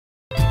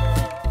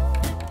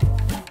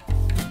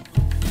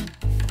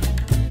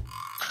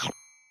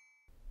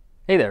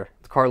Hey there,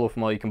 it's Carlo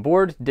from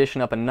AYCB,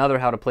 dishing up another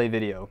how to play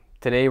video.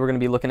 Today we're going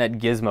to be looking at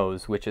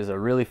Gizmos, which is a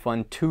really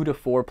fun 2 to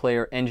 4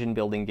 player engine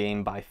building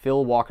game by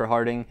Phil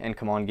Walker-Harding and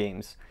Come On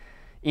Games.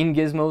 In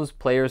Gizmos,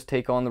 players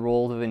take on the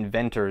role of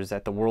inventors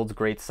at the world's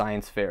great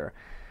science fair.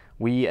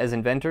 We as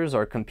inventors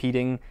are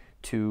competing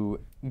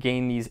to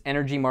gain these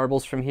energy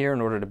marbles from here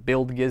in order to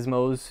build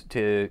gizmos,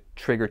 to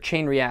trigger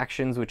chain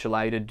reactions which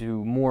allow you to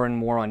do more and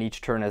more on each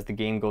turn as the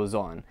game goes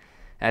on.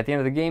 At the end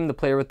of the game, the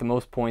player with the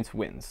most points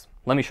wins.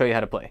 Let me show you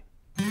how to play.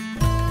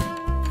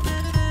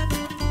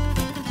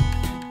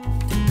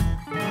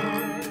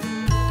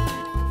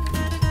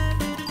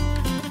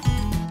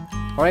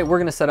 Alright, we're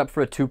going to set up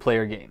for a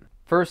 2-player game.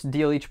 First,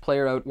 deal each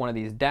player out one of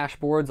these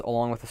dashboards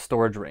along with a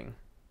storage ring.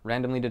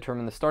 Randomly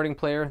determine the starting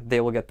player, they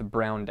will get the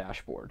brown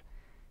dashboard.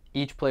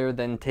 Each player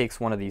then takes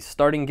one of these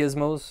starting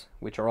gizmos,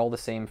 which are all the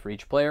same for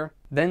each player.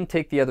 Then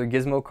take the other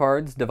gizmo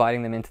cards,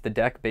 dividing them into the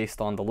deck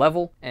based on the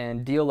level,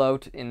 and deal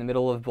out in the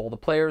middle of all the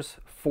players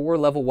 4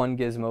 level 1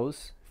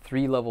 gizmos,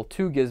 3 level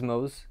 2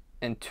 gizmos,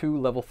 and 2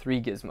 level 3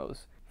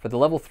 gizmos. For the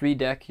level 3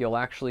 deck, you'll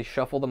actually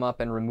shuffle them up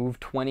and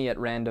remove 20 at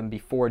random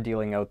before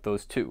dealing out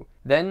those 2.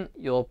 Then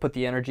you'll put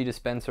the energy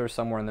dispenser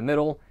somewhere in the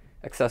middle,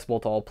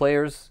 accessible to all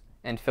players,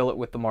 and fill it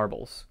with the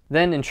marbles.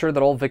 Then ensure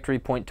that all victory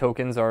point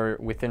tokens are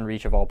within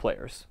reach of all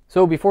players.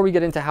 So before we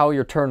get into how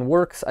your turn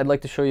works, I'd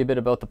like to show you a bit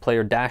about the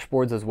player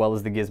dashboards as well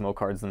as the gizmo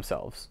cards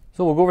themselves.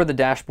 So we'll go over the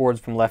dashboards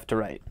from left to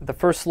right. The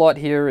first slot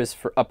here is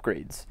for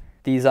upgrades.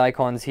 These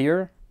icons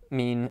here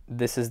mean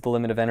this is the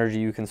limit of energy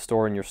you can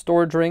store in your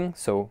storage ring,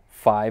 so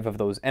 5 of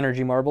those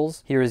energy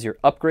marbles. Here is your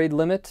upgrade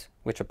limit,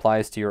 which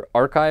applies to your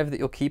archive that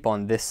you'll keep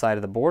on this side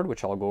of the board,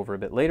 which I'll go over a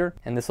bit later.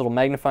 And this little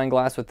magnifying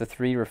glass with the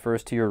 3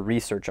 refers to your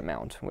research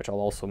amount, which I'll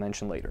also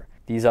mention later.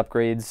 These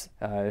upgrades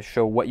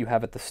show what you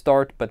have at the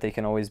start, but they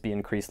can always be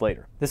increased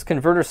later. This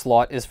converter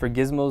slot is for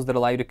gizmos that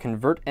allow you to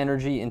convert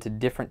energy into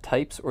different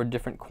types or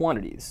different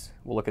quantities.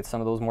 We'll look at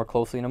some of those more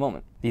closely in a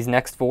moment. These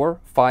next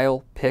 4,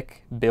 file,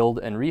 pick, build,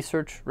 and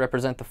research,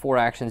 represent the 4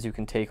 actions you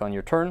can take on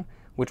your turn,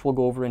 which we'll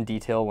go over in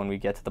detail when we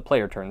get to the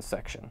player turns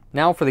section.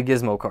 Now for the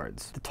gizmo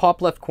cards. The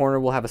top left corner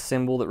will have a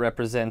symbol that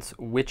represents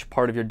which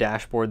part of your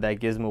dashboard that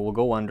gizmo will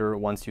go under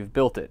once you've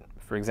built it.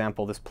 For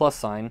example, this plus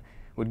sign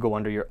would go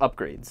under your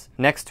upgrades.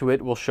 Next to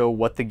it will show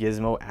what the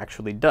gizmo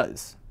actually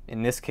does.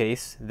 In this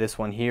case, this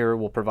one here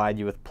will provide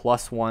you with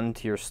 +1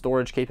 to your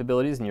storage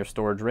capabilities in your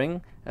storage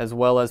ring, as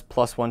well as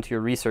 +1 to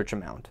your research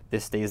amount.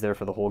 This stays there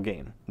for the whole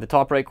game. The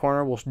top right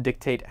corner will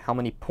dictate how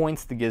many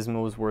points the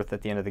gizmo is worth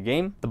at the end of the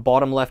game. The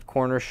bottom left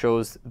corner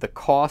shows the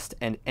cost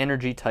and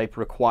energy type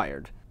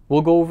required.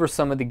 We'll go over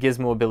some of the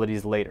gizmo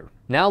abilities later.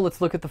 Now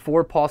let's look at the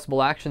 4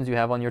 possible actions you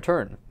have on your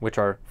turn, which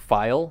are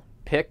file,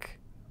 pick,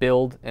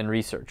 build, and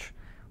research.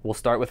 We'll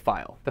start with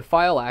file. The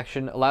file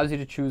action allows you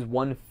to choose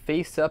one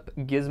face-up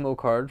gizmo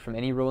card from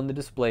any row in the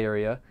display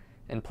area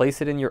and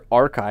place it in your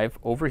archive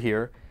over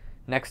here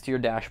next to your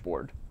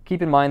dashboard.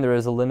 Keep in mind there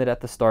is a limit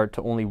at the start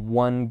to only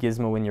 1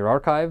 gizmo in your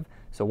archive,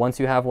 so once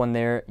you have one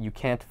there, you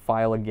can't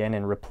file again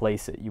and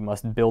replace it. You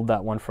must build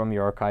that one from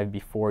your archive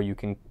before you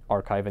can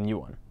archive a new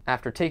one.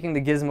 After taking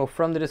the gizmo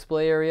from the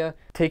display area,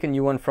 take a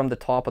new one from the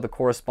top of the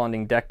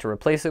corresponding deck to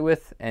replace it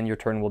with, and your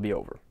turn will be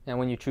over. And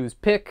when you choose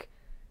pick,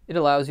 it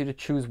allows you to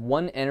choose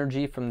 1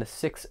 energy from the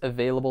 6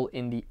 available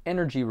in the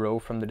energy row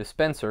from the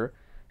dispenser,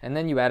 and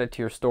then you add it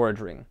to your storage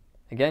ring.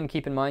 Again,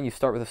 keep in mind you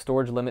start with a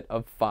storage limit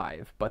of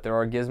 5, but there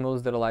are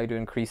gizmos that allow you to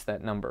increase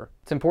that number.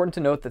 It's important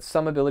to note that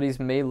some abilities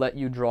may let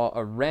you draw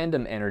a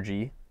random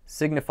energy,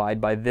 signified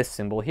by this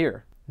symbol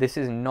here. This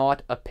is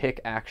not a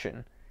pick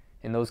action.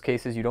 In those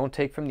cases, you don't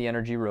take from the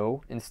energy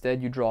row,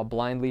 instead you draw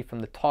blindly from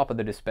the top of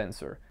the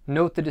dispenser.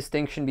 Note the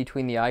distinction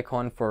between the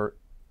icon for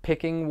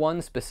picking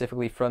one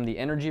specifically from the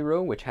energy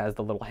row, which has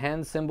the little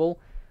hand symbol,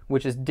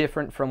 which is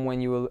different from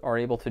when you are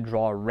able to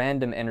draw a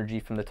random energy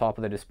from the top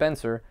of the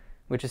dispenser,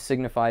 which is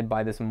signified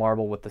by this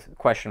marble with the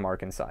question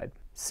mark inside.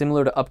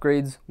 Similar to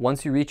upgrades,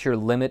 once you reach your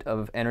limit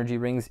of energy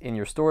rings in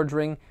your storage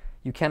ring,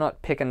 you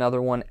cannot pick another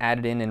one, add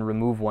it in, and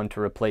remove one to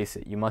replace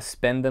it. You must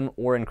spend them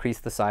or increase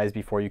the size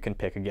before you can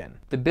pick again.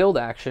 The build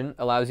action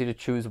allows you to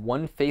choose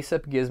 1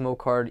 face-up gizmo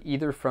card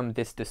either from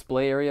this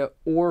display area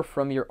or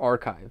from your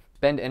archive.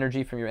 Spend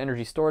energy from your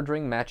energy storage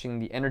ring, matching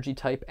the energy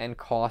type and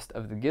cost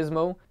of the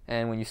gizmo,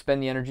 and when you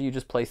spend the energy, you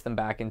just place them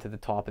back into the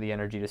top of the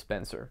energy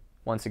dispenser.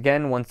 Once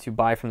again, once you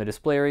buy from the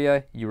display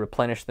area, you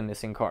replenish the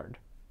missing card.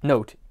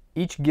 Note,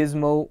 each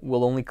gizmo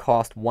will only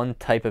cost 1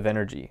 type of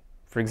energy.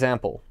 For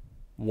example,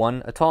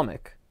 1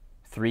 atomic,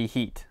 3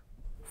 heat,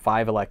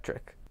 5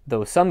 electric.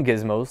 Though some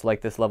gizmos,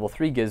 like this level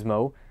 3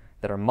 gizmo,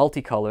 that are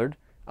multicolored,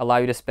 allow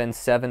you to spend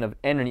 7 of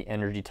any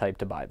energy type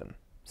to buy them,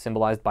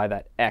 symbolized by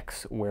that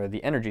X where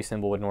the energy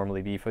symbol would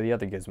normally be for the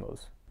other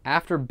gizmos.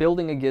 After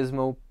building a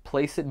gizmo,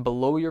 place it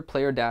below your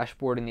player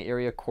dashboard in the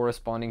area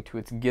corresponding to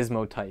its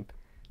gizmo type.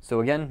 So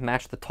again,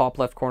 match the top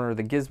left corner of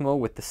the gizmo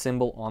with the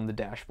symbol on the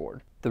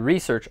dashboard. The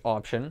research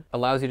option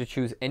allows you to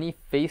choose any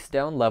face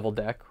down level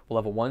deck,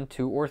 level 1,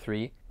 2, or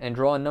 3, and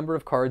draw a number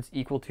of cards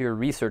equal to your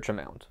research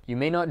amount. You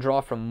may not draw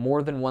from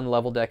more than one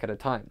level deck at a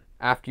time.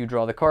 After you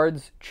draw the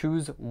cards,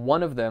 choose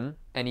one of them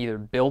and either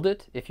build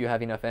it if you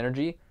have enough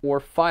energy, or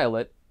file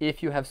it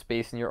if you have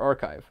space in your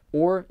archive.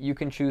 Or you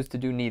can choose to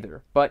do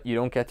neither, but you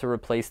don't get to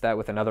replace that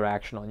with another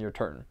action on your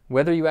turn.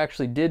 Whether you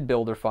actually did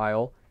build or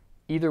file,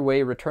 either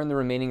way, return the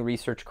remaining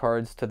research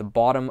cards to the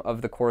bottom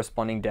of the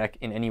corresponding deck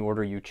in any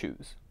order you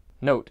choose.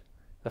 Note,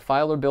 the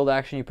file or build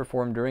action you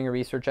perform during a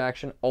research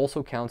action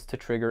also counts to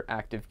trigger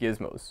active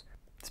gizmos.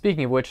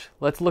 Speaking of which,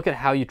 let's look at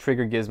how you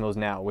trigger gizmos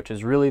now, which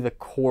is really the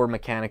core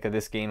mechanic of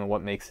this game and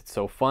what makes it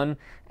so fun,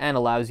 and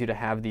allows you to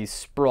have these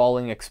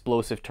sprawling,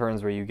 explosive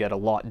turns where you get a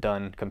lot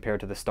done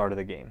compared to the start of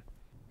the game.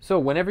 So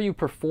whenever you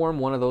perform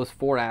one of those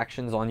 4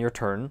 actions on your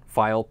turn,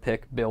 file,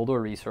 pick, build,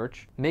 or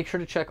research, make sure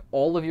to check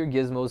all of your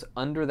gizmos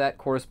under that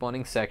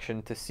corresponding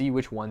section to see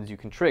which ones you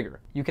can trigger.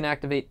 You can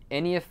activate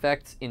any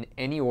effects in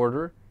any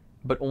order,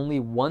 but only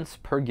once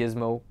per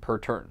gizmo per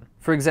turn.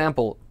 For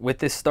example, with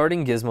this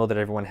starting gizmo that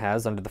everyone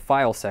has under the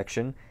file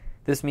section,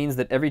 this means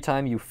that every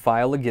time you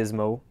file a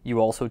gizmo, you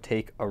also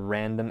take a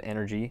random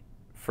energy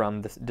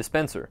from the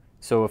dispenser.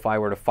 So if I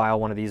were to file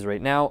one of these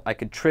right now, I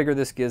could trigger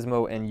this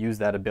gizmo and use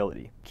that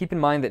ability. Keep in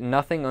mind that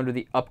nothing under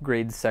the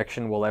upgrades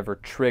section will ever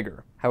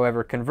trigger.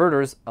 However,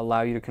 converters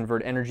allow you to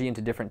convert energy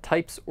into different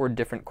types or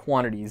different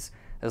quantities,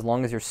 as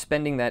long as you're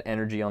spending that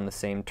energy on the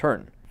same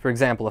turn. For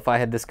example, if I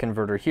had this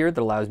converter here that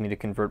allows me to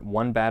convert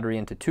 1 battery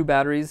into 2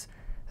 batteries,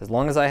 as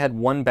long as I had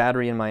 1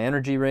 battery in my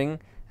energy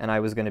ring and I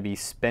was going to be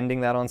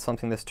spending that on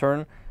something this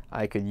turn,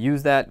 I could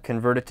use that,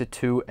 convert it to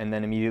 2, and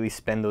then immediately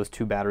spend those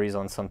 2 batteries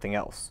on something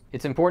else.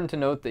 It's important to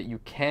note that you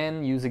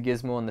can use a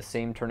gizmo on the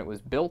same turn it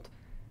was built,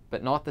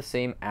 but not the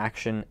same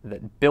action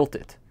that built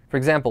it. For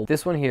example,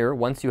 this one here,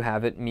 once you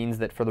have it, means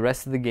that for the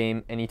rest of the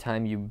game,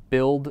 anytime you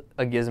build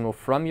a gizmo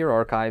from your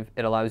archive,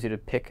 it allows you to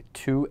pick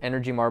 2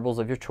 energy marbles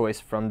of your choice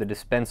from the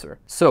dispenser.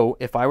 So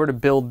if I were to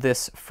build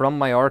this from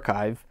my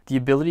archive, the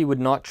ability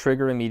would not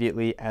trigger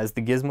immediately as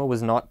the gizmo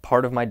was not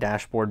part of my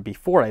dashboard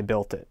before I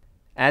built it.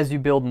 As you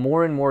build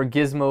more and more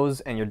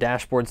gizmos and your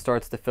dashboard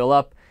starts to fill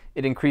up,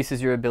 it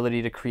increases your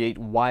ability to create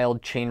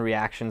wild chain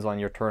reactions on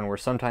your turn, where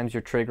sometimes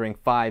you're triggering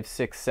 5,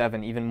 6,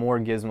 7, even more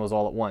gizmos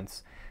all at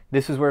once.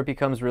 This is where it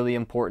becomes really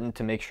important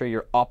to make sure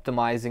you're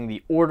optimizing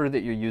the order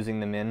that you're using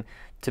them in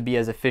to be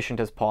as efficient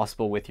as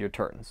possible with your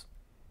turns.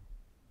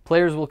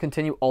 Players will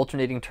continue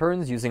alternating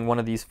turns using one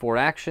of these 4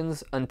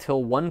 actions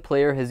until one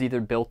player has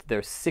either built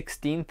their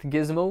 16th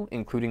gizmo,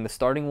 including the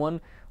starting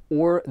one,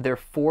 or their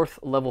 4th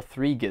level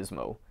 3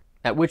 gizmo.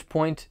 At which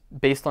point,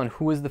 based on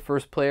who is the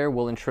first player,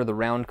 we'll ensure the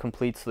round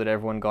completes so that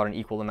everyone got an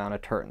equal amount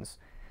of turns.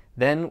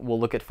 Then we'll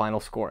look at final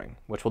scoring,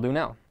 which we'll do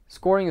now.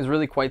 Scoring is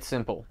really quite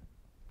simple.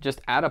 Just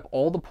add up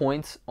all the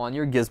points on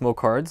your gizmo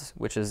cards,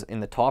 which is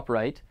in the top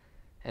right,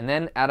 and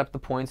then add up the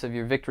points of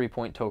your victory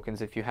point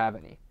tokens if you have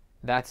any.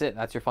 That's it,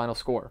 that's your final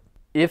score.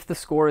 If the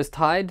score is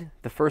tied,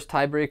 the first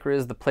tiebreaker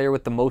is the player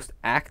with the most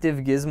active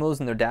gizmos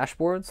in their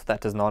dashboards,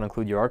 that does not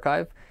include your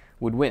archive,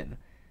 would win.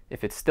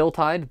 If it's still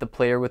tied, the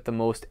player with the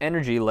most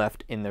energy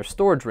left in their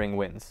storage ring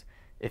wins.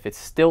 If it's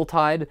still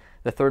tied,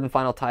 the third and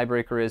final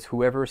tiebreaker is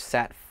whoever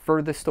sat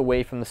furthest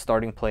away from the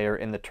starting player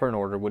in the turn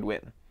order would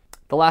win.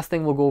 The last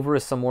thing we'll go over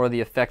is some more of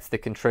the effects that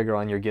can trigger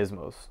on your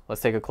gizmos.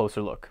 Let's take a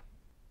closer look.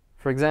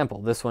 For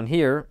example, this one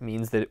here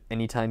means that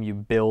anytime you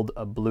build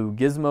a blue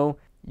gizmo,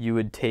 you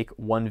would take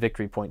 1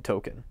 victory point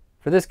token.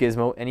 For this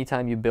gizmo,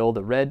 anytime you build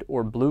a red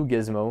or blue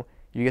gizmo,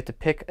 you get to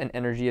pick an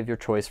energy of your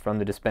choice from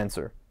the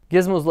dispenser.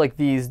 Gizmos like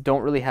these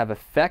don't really have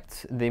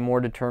effects, they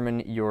more determine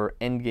your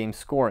endgame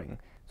scoring.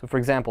 So for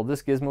example,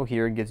 this gizmo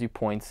here gives you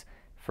points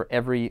for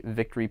every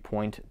victory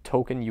point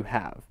token you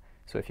have.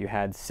 So if you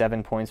had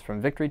 7 points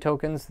from victory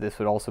tokens, this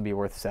would also be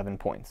worth 7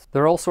 points.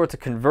 There are all sorts of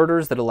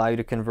converters that allow you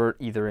to convert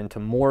either into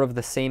more of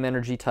the same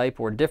energy type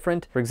or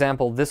different. For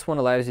example, this one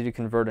allows you to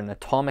convert an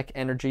atomic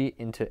energy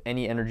into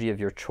any energy of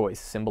your choice,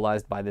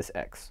 symbolized by this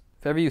X.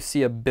 If ever you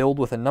see a build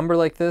with a number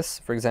like this,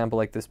 for example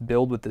like this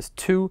build with this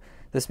 2,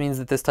 this means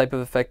that this type of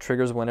effect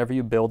triggers whenever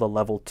you build a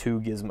level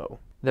 2 gizmo.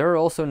 There are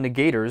also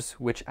negators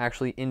which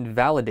actually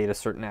invalidate a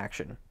certain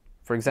action.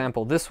 For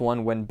example, this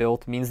one, when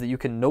built, means that you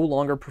can no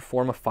longer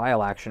perform a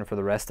file action for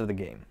the rest of the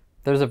game.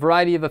 There's a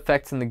variety of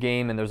effects in the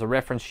game, and there's a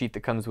reference sheet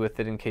that comes with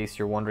it in case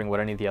you're wondering what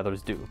any of the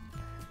others do.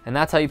 And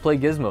that's how you play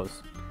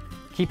Gizmos.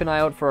 Keep an eye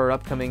out for our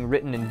upcoming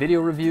written and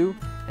video review,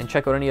 and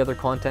check out any other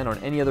content on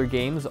any other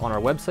games on our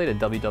website at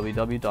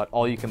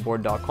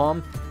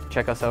www.allyoucanboard.com.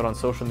 Check us out on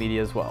social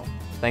media as well.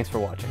 Thanks for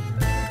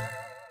watching.